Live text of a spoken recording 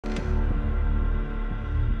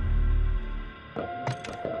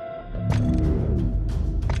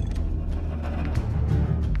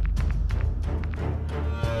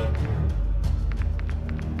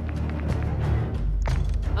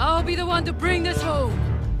be the one to bring this home.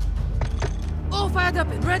 All fired up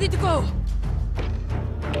and ready to go.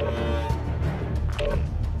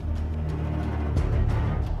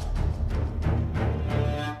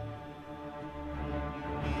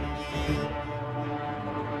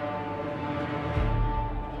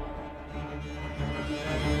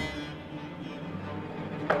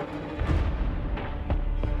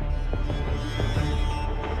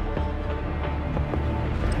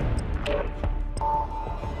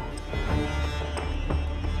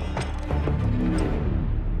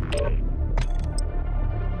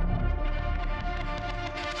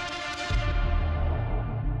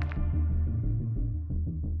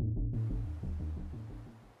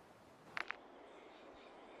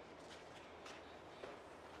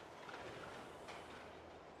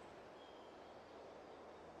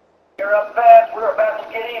 You're up fast, we're about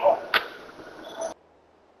to get evil.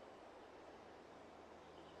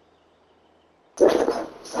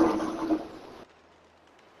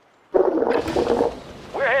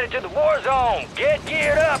 We're headed to the war zone. Get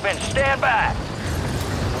geared up and stand by.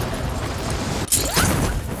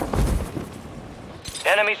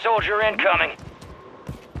 Enemy soldier incoming.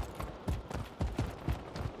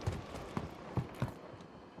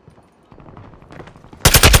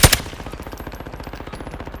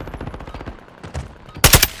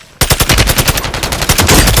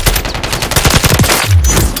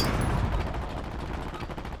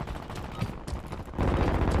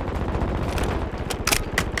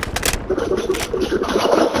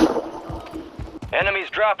 Enemies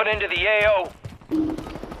dropping into the AO.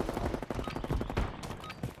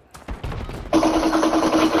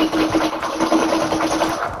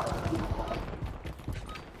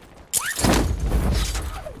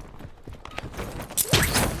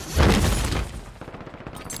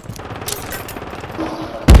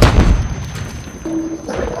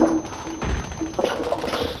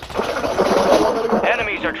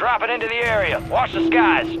 Enemies are dropping into the area. Watch the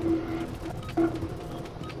skies.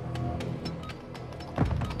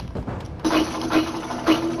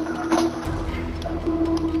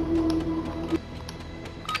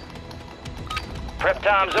 Prep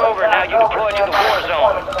time's over, now you deploy to the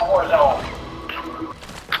war zone.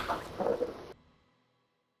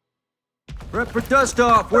 Prep for dust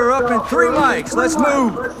off. We're up in 3 mics. Let's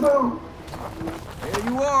move. There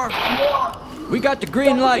you are. We got the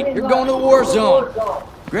green light. You're going to the war zone.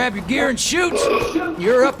 Grab your gear and shoot.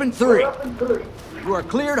 You're up in 3. You are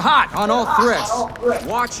cleared hot on all threats.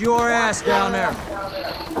 Watch your ass down there.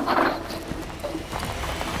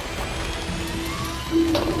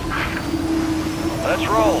 Let's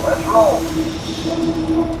roll.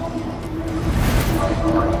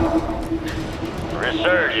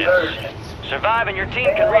 Resurgence. Survive and your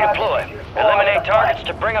team can redeploy. Eliminate targets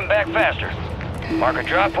to bring them back faster. Mark a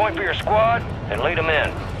drop point for your squad and lead them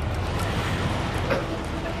in.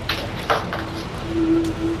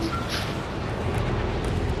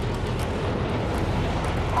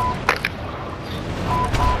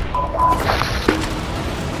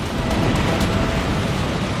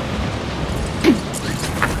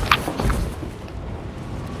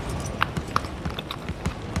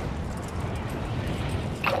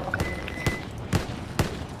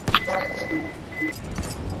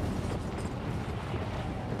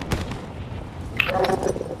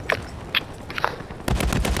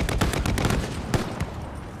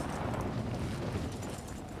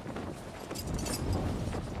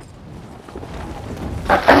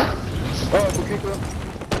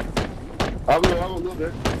 Vamos, go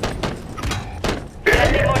there.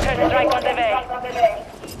 Strike on the way.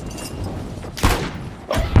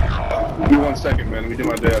 Give me 1 second, man. Let me do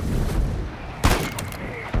my dab.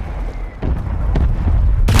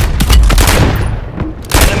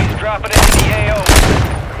 Enemies dropping into the AO.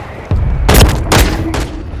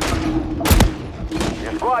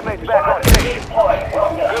 Your squad mates back on station.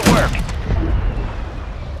 Good work.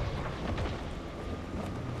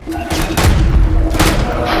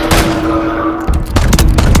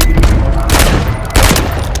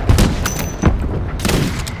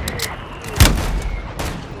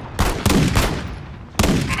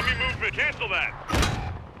 Cancel that!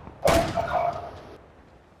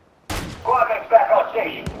 Squad mates back on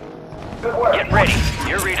station. Good work. Get ready.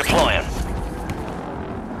 You're redeploying.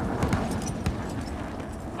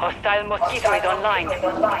 Hostile Mosquito is online.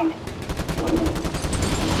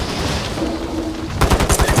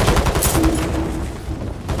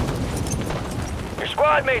 Your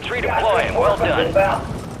squad mates redeploying. Well done.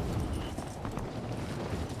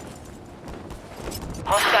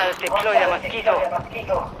 Hostiles deploy the Mosquito.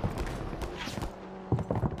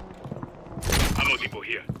 Ammo depot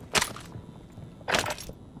here.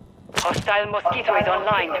 Hostile Mosquito is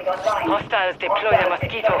online. Hostiles deploy the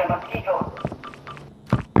Mosquito.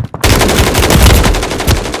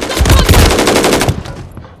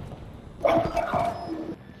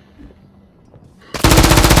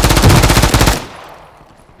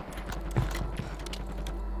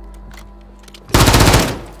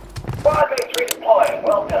 Squad mates redeploying.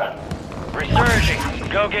 Well done. Resurging.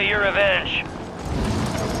 Go get your revenge.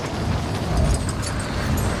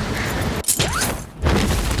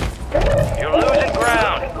 You're losing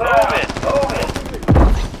ground. Move it.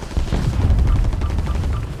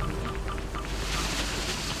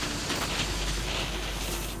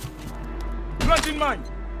 Planting mine.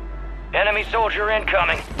 Enemy soldier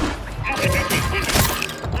incoming.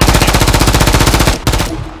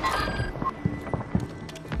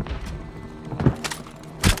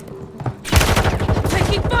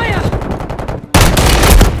 Taking fire!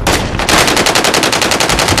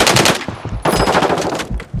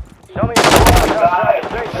 Some of your squad's outside the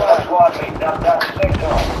safe zone. Squad mates down the safe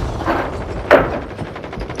zone.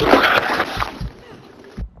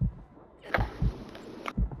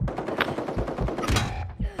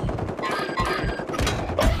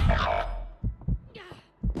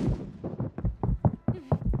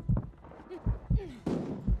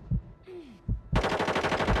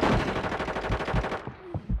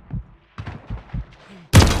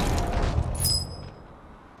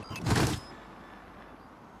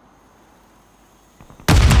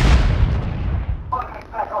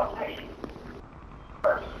 Back on station.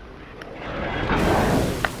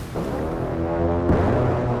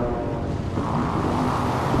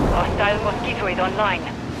 Hostile Mosquito is online.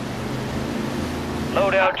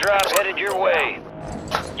 Loadout drop headed your way.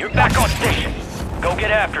 You're back on station. Go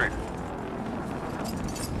get after it.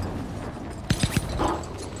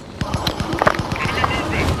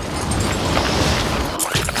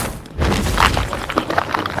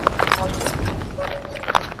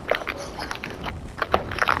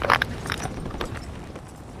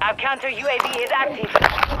 Our counter UAV is active.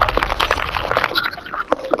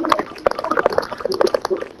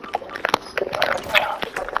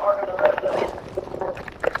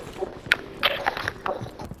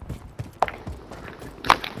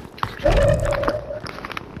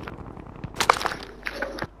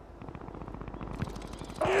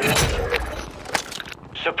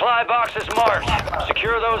 Supply boxes marked.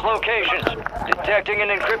 Secure those locations. Detecting an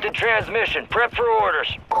encrypted transmission. Prep for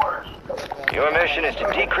orders. Your mission is to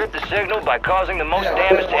decrypt the signal by causing the most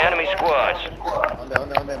damage to enemy squads.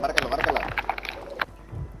 ¿Dónde? Márcalo.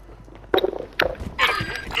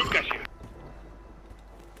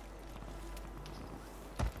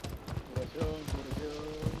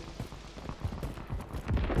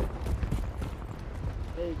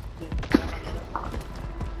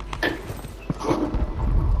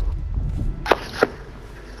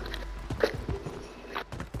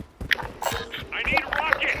 I need a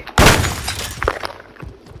rocket!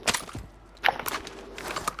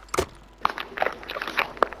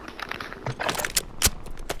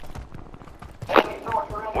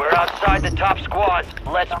 We're outside the top squads.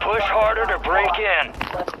 Let's push harder to break in.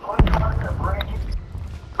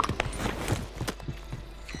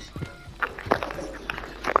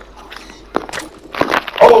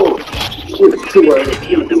 Oh, shit, too late.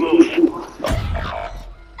 Enemy on the move.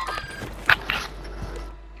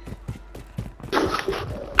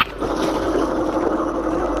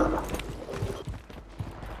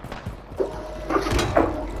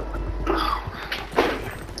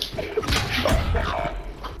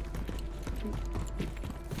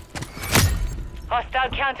 Hostile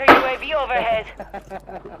counter UAV overhead.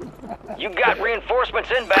 You got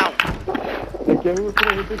reinforcements inbound. Aquí a mí me gusta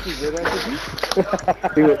la gente sincera, ¿sí?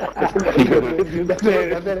 Digo,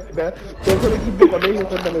 tengo el equipo con ellos,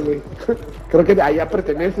 ándale, güey. Creo que allá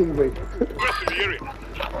pertenecen, güey.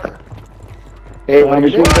 Bueno,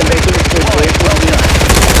 mi punto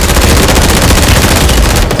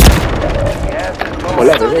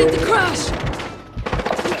hola, Starting to crash!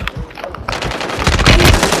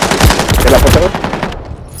 ¿te la pasamos?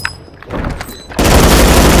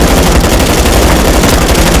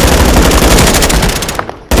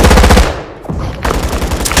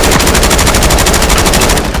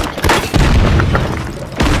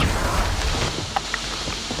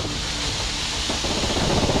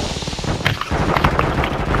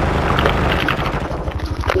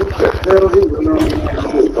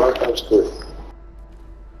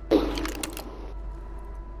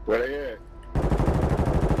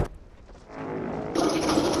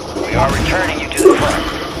 We are returning you to the front.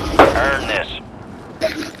 Earn this.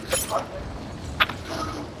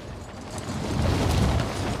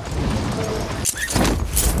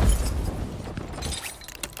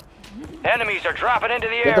 Enemies are dropping into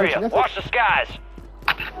the area. Watch the skies.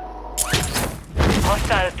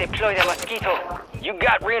 Hostiles deploy the Mosquito. You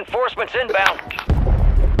got reinforcements inbound.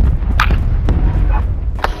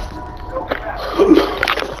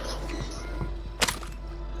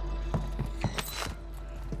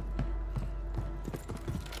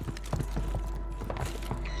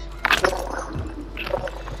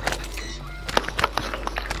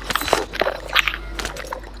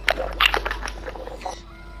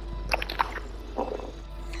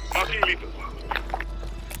 Marking lethal.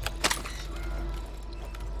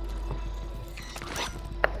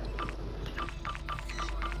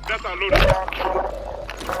 That's our loading.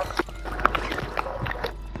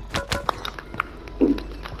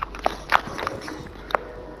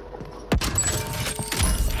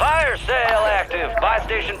 Fire sale active. Buy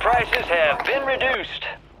station prices have been reduced.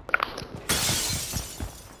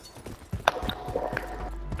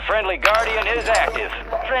 Friendly Guardian is active.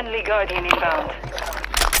 Friendly Guardian inbound.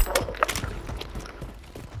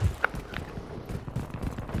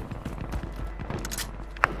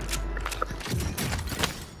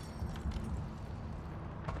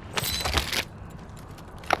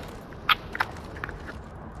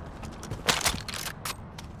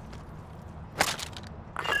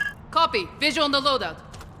 Copy. Visual on the loadout.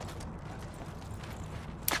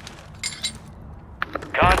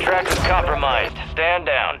 Contract is compromised. Stand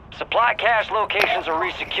down. Supply cache locations are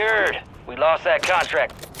resecured. We lost that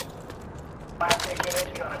contract.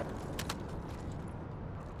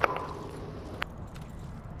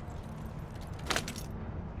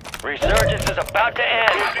 Resurgence is about to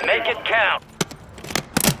end. Make it count.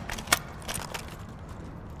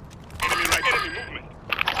 Enemy right, enemy movement.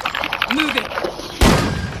 Move it.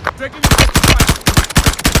 Taking effective fire.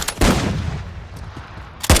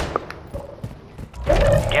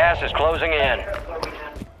 Gas is closing in.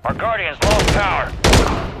 Our Guardians lost power.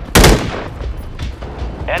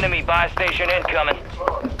 Enemy buy station incoming.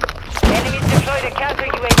 Enemies deploy the counter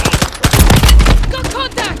UAV. Got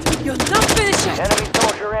contact! You're not finished yet! Enemy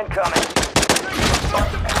soldier incoming.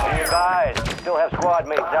 Be advised, still have squad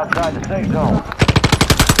mates outside the safe zone.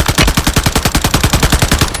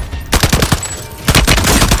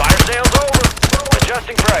 Fire sale's over.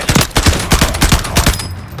 Adjusting prices.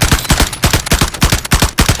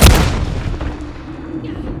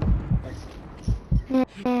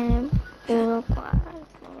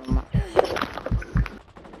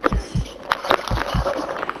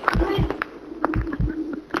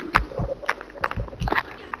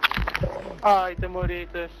 Ay, te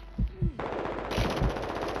moriste.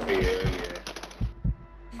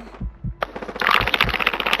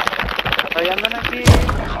 Ahí andan aquí.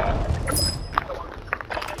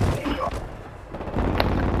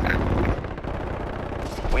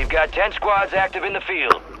 We've got 10 squads active in the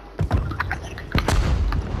field.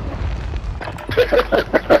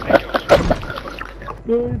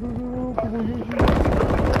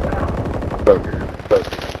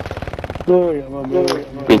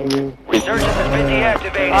 Resurgence has been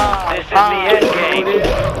deactivated. This is the end game.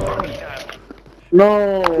 No.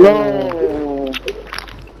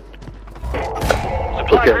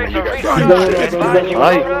 Supply crates are restocked. Advise you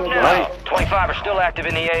load up now. 25 are still active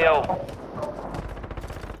in the AO.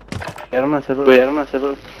 Arma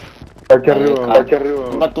hacerlo. Aquí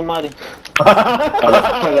arriba. Va tu madre. A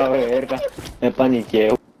la verga. Me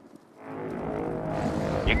paniqueo.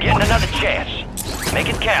 You're getting another chance. Make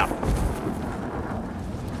it count.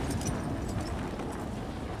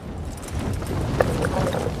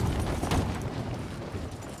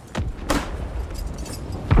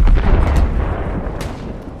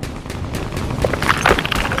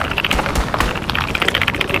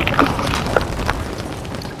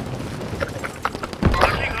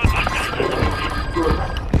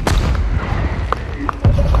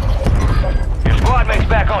 Your squad mate's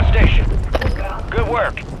back on station. Good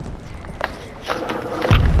work.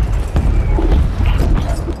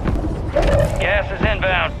 Gas is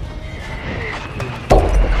inbound.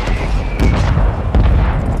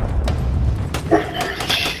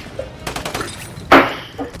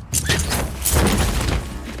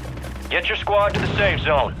 Get your squad to the safe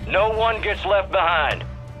zone. No one gets left behind.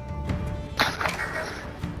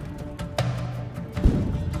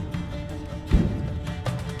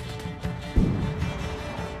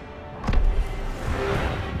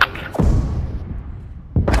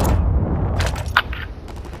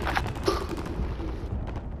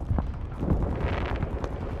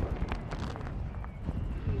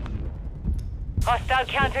 Hostile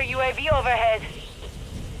counter UAV overhead.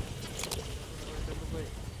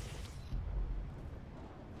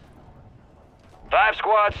 Five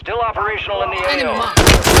squads still operational in the Enemy AO. mark.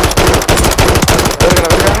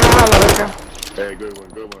 La verga. Hey, good one,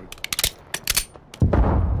 good one.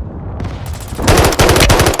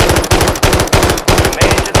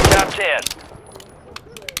 Made it to the top 10.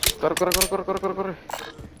 Corre.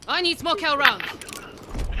 I need smoke out round.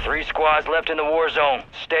 3 squads left in the war zone.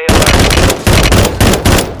 Stay alert.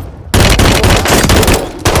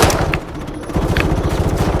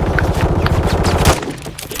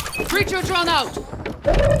 Creature drawn out.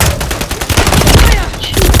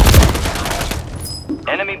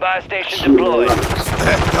 Enemy buy station deployed.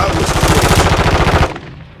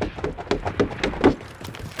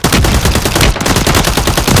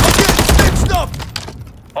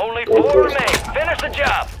 Only 4 remain. Finish the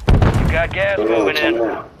job. You got gas moving in.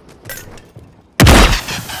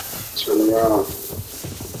 Turn around.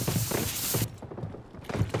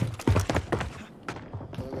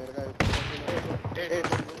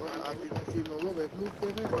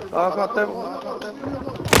 Bájate.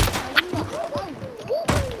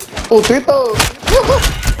 Putito.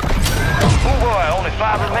 Oh boy, only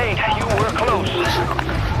 5 remain. You were close.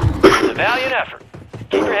 It's a valiant effort.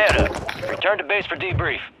 Keep your head up. Return to base for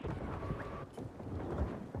debrief.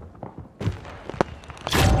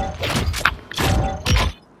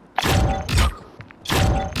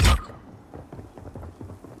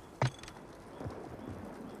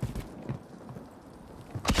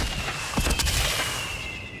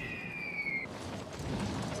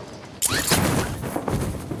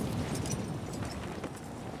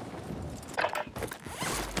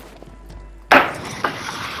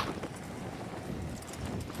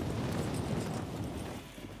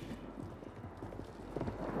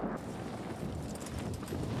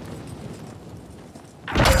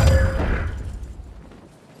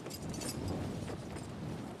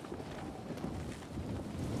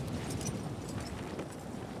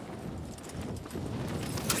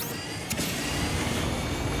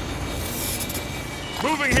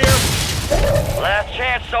 Moving here. Last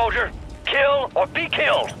chance, soldier. Kill or be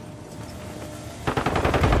killed.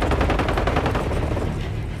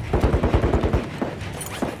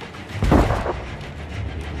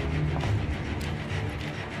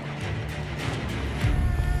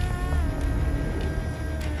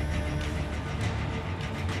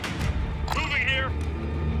 Moving here.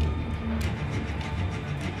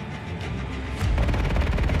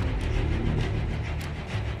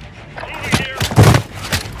 Moving here.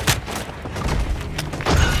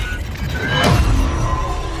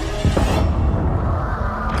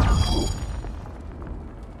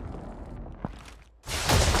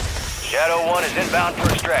 Shadow 1 is inbound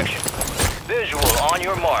for extraction. Visual on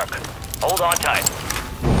your mark. Hold on tight.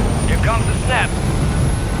 Here comes the snap.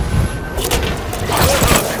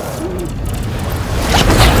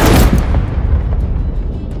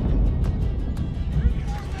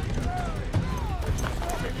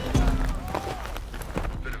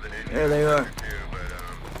 Good hook. There they are.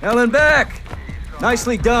 Helen back!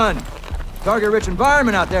 Nicely done. Target-rich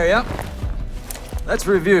environment out there, yep. Let's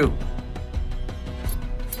review.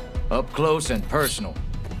 Up close and personal.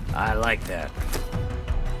 I like that.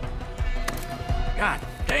 God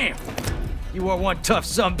damn! You are one tough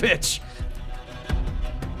sumbitch.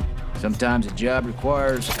 Sometimes a job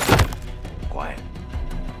requires quiet.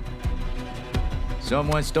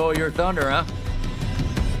 Someone stole your thunder, huh?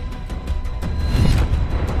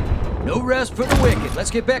 No rest for the wicked. Let's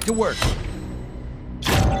get back to work.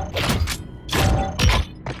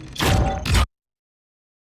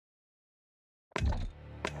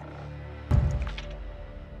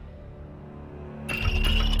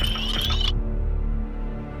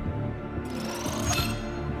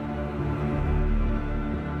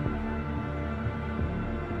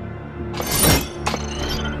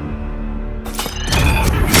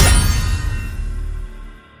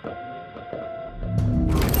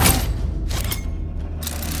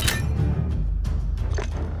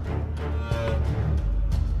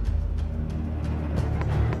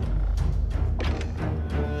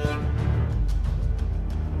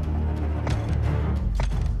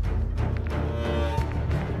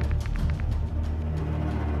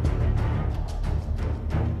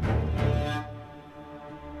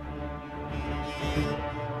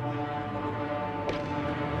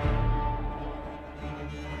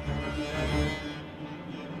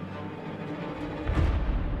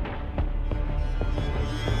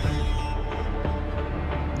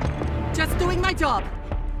 Just doing my job.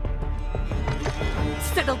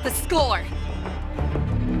 Settled the score.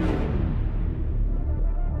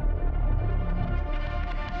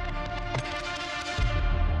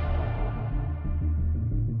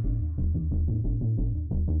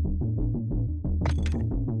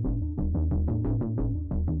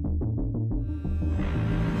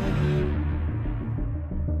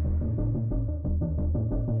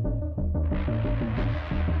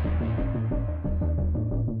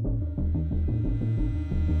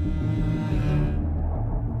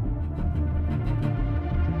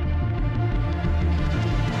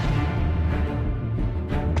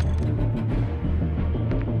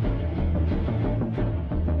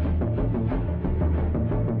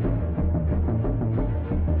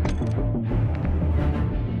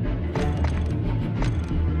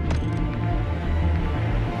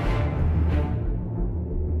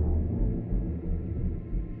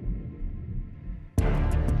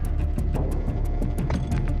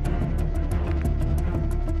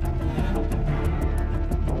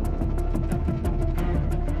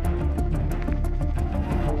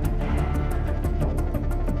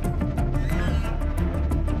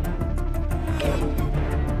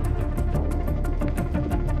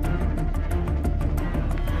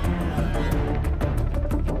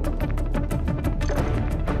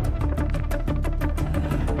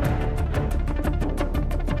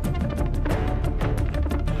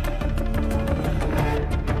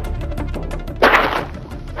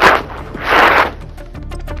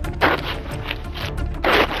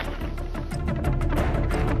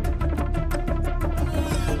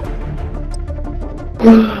 Use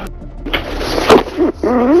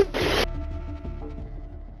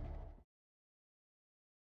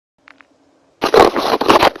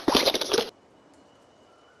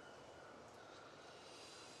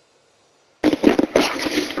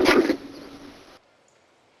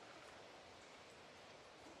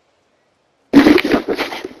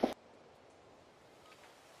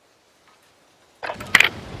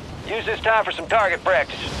this time for some target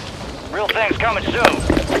practice. Real thing's coming soon.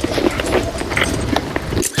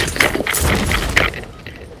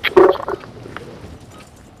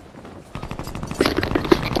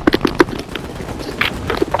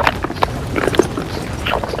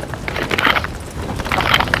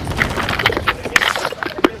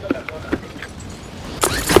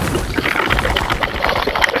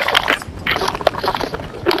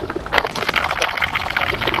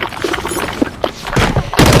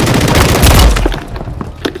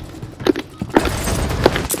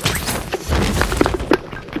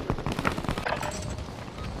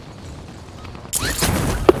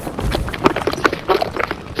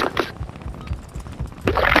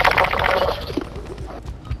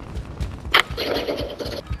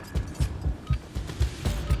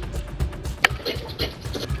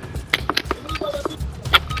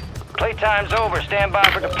 Playtime's over. Stand by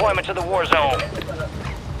for deployment to the war zone.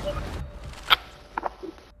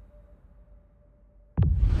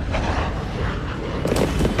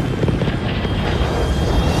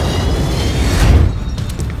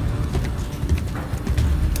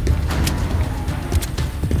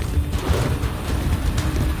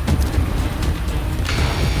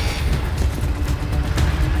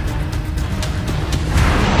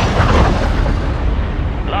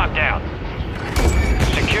 Lockdown.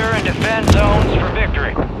 Secure and defend zones for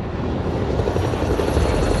victory. Zones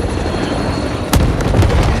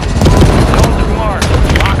are marked.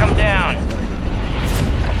 Lock them down.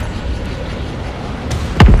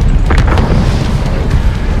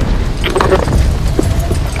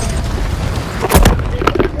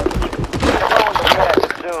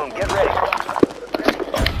 Soon. Get ready.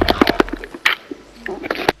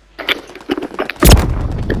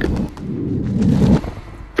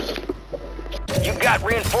 You've got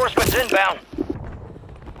reinforcements inbound.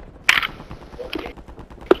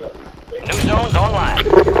 New zones online.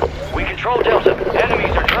 We control Delta.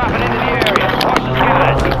 Enemies are dropping into the area. Watch the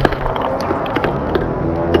skies.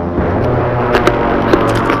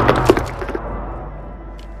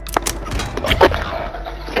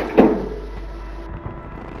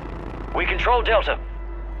 We control Delta.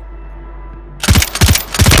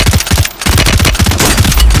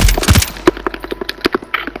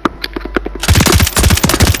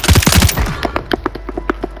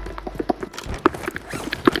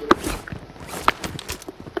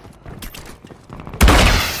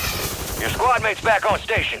 Your squad mate's back on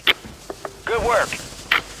station. Good work.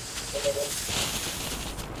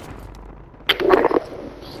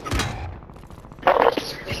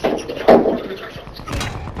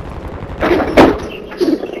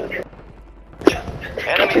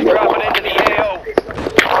 Enemies dropping into the AO.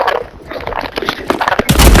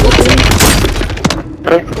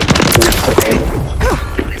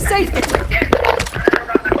 Safety!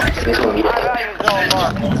 High value zone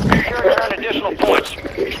marked. Secure and earn additional points.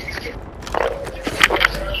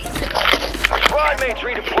 Squad mates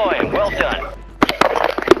redeploying. Well done.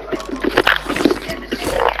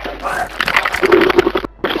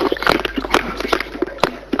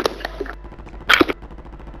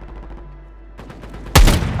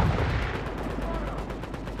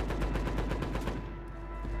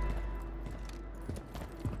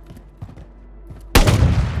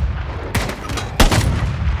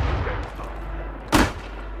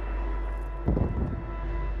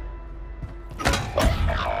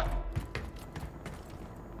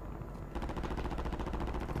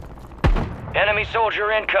 Enemy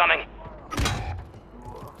soldier incoming.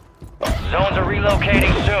 Zones are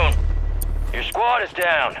relocating soon. Your squad is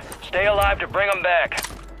down. Stay alive to bring them back.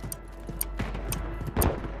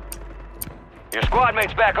 Your squad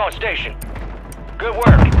mate's back on station. Good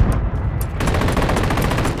work.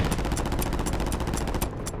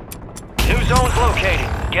 New zones located.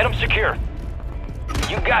 Get them secure.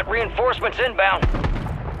 You've got reinforcements inbound.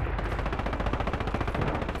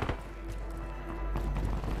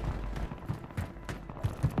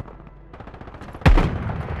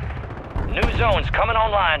 New zones coming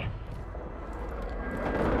online.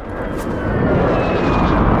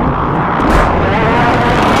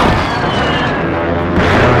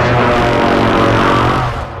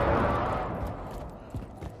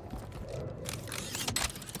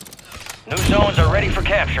 New zones are ready for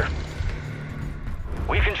capture.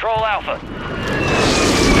 We control Alpha.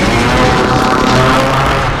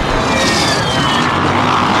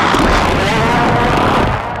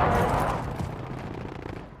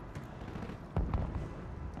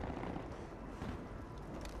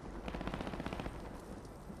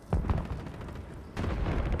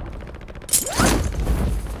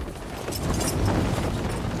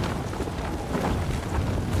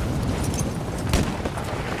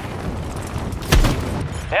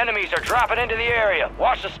 Enemies are dropping into the area.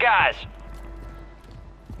 Watch the skies.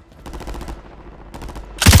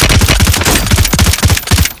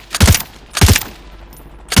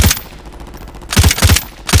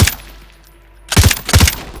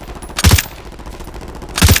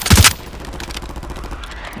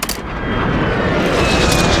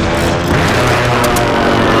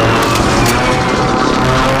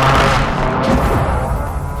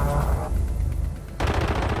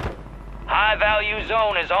 High-value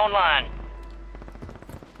zone is online.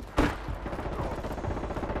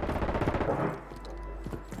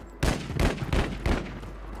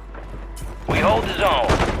 We hold the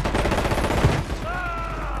zone.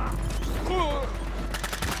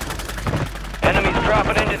 Enemies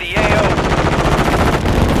dropping into the AO.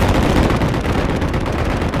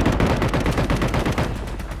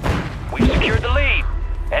 We've secured the lead.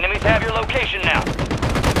 Enemies have your location now.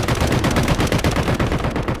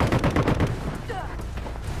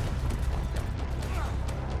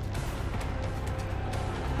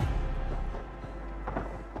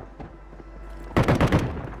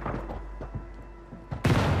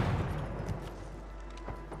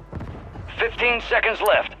 Seconds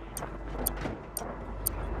left.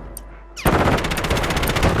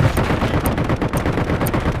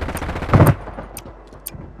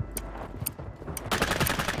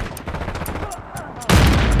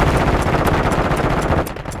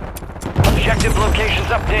 Objective locations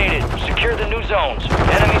updated. Secure the new zones.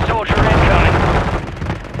 Enemy soldier incoming.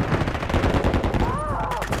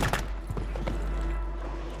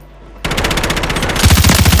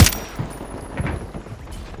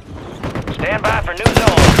 Stand by for new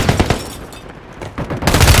zone.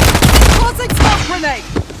 Tossing smoke grenade!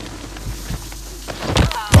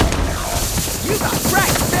 You got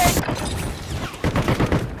wrecked, bitch!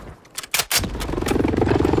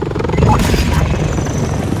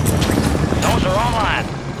 Zones are online.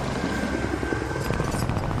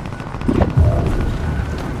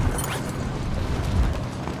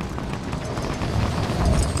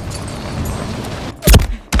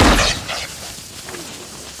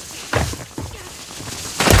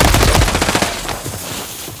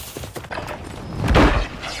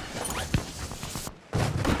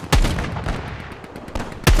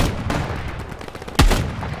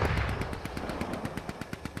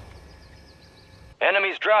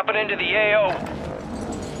 Enemies dropping into the AO.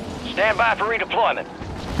 Stand by for redeployment.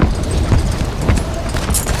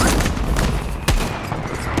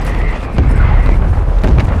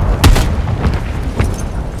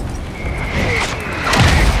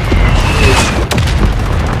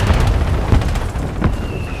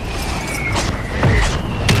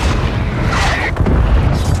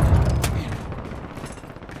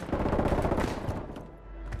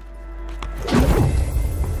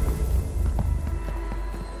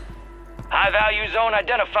 High-value zone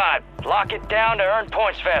identified. Lock it down to earn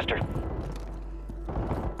points faster.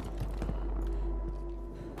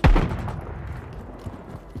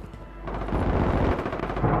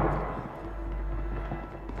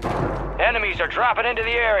 Enemies are dropping into the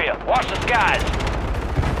area. Watch the skies.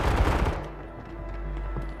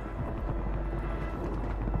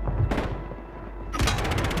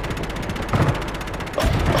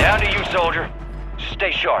 Down to you, soldier.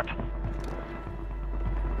 Stay sharp.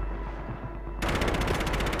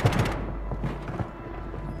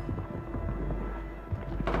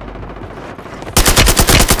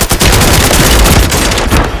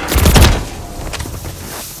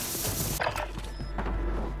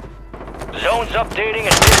 Zone's updating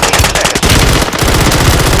in 15 seconds.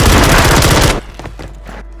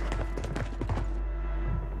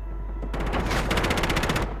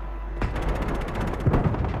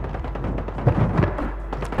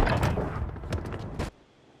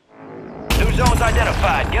 New zones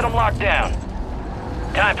identified. Get them locked down.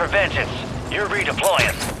 Time for vengeance. You're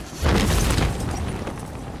redeploying.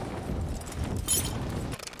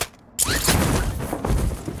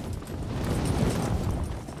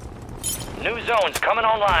 New zones coming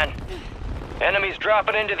online. Enemies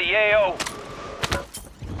dropping into the AO.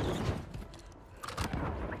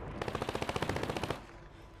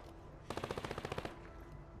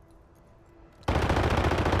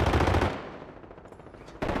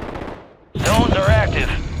 Zones are active.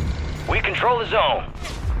 We control the zone.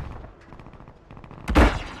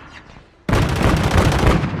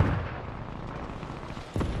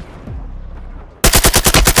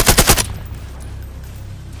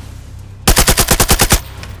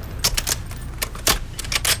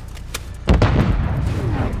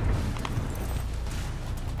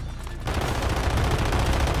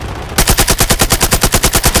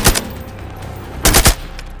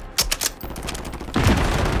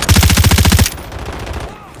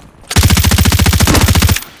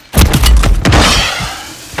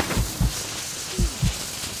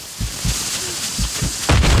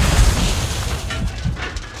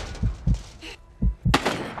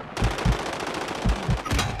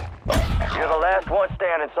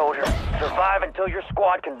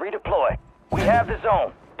 redeploy. We have the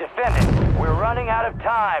zone. Defend it. We're running out of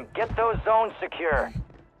time. Get those zones secure.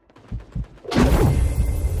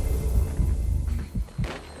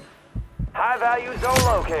 High-value zone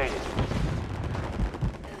located.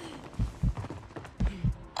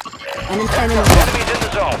 Enemies in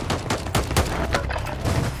the zone.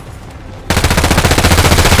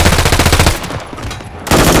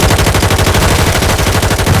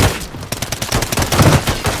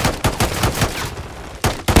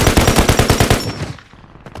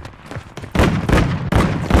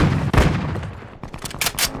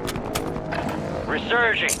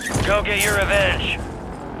 Resurging. Go get your revenge.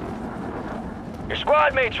 Your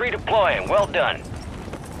squad mates redeploying. Well done.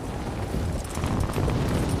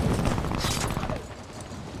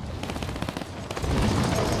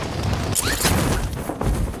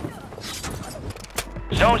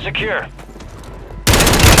 Zone secure.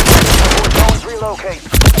 More zones relocate.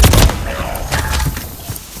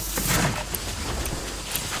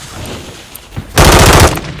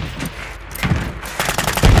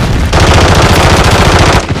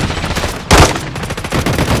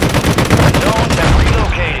 Zones have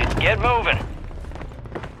relocated. Get moving.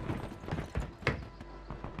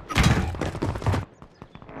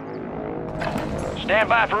 Stand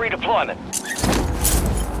by for redeployment.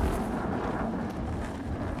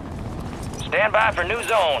 Stand by for new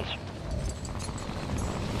zones.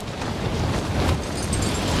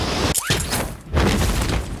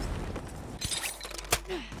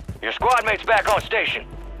 Your squad mate's back on station.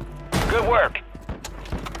 Good work.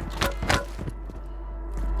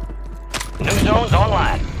 New zones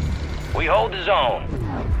online. We hold the zone.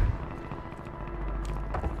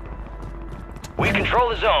 We control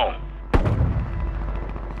the zone.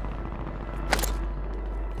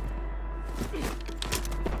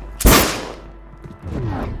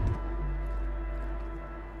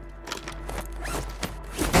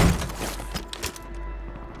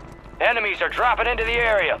 Enemies are dropping into the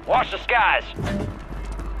area. Watch the skies.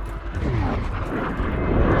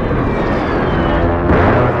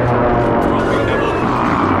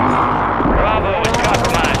 Bravo is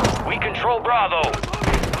compromised. We control Bravo.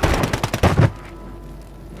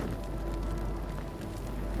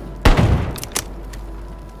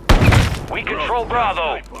 We control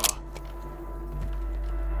Bravo.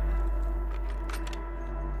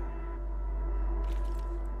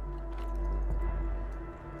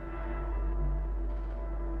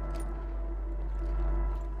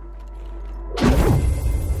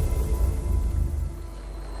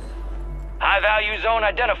 High-value zone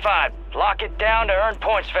identified. Lock it down to earn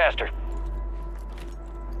points faster.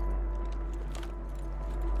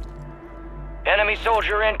 Enemy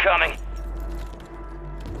soldier incoming.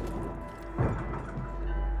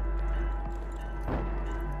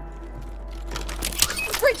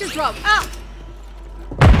 Breacher's drum, out!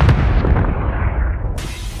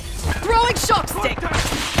 Throwing shock stick!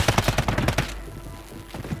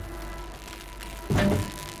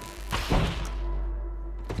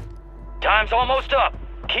 Time's almost up.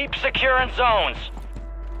 Keep securing zones.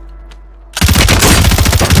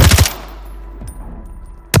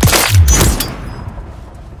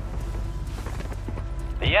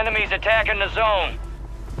 The enemy's attacking the zone.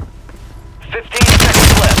 15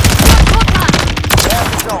 seconds left. Grab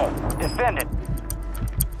the zone. Defend it.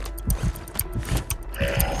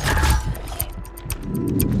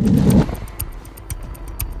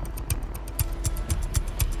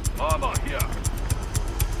 Armor here.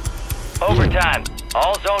 Overtime.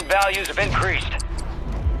 All zone values have increased.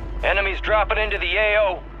 Enemies dropping into the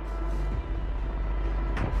AO.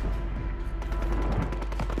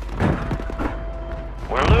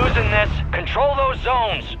 We're losing this. Control those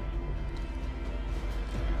zones.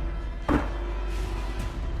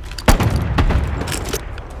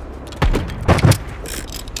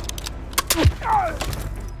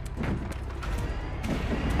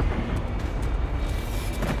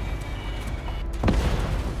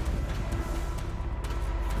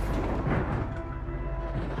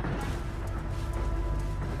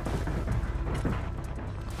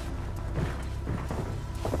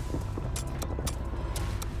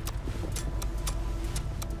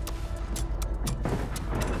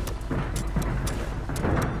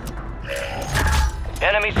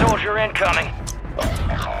 Enemy soldier incoming.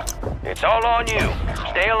 It's all on you.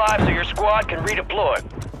 Stay alive so your squad can redeploy.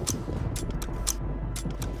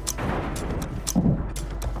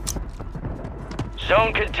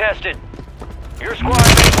 Zone contested. Your squad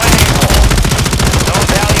is playing ball. Zone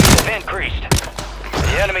values have increased.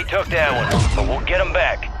 The enemy took that one, but we'll get them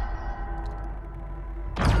back.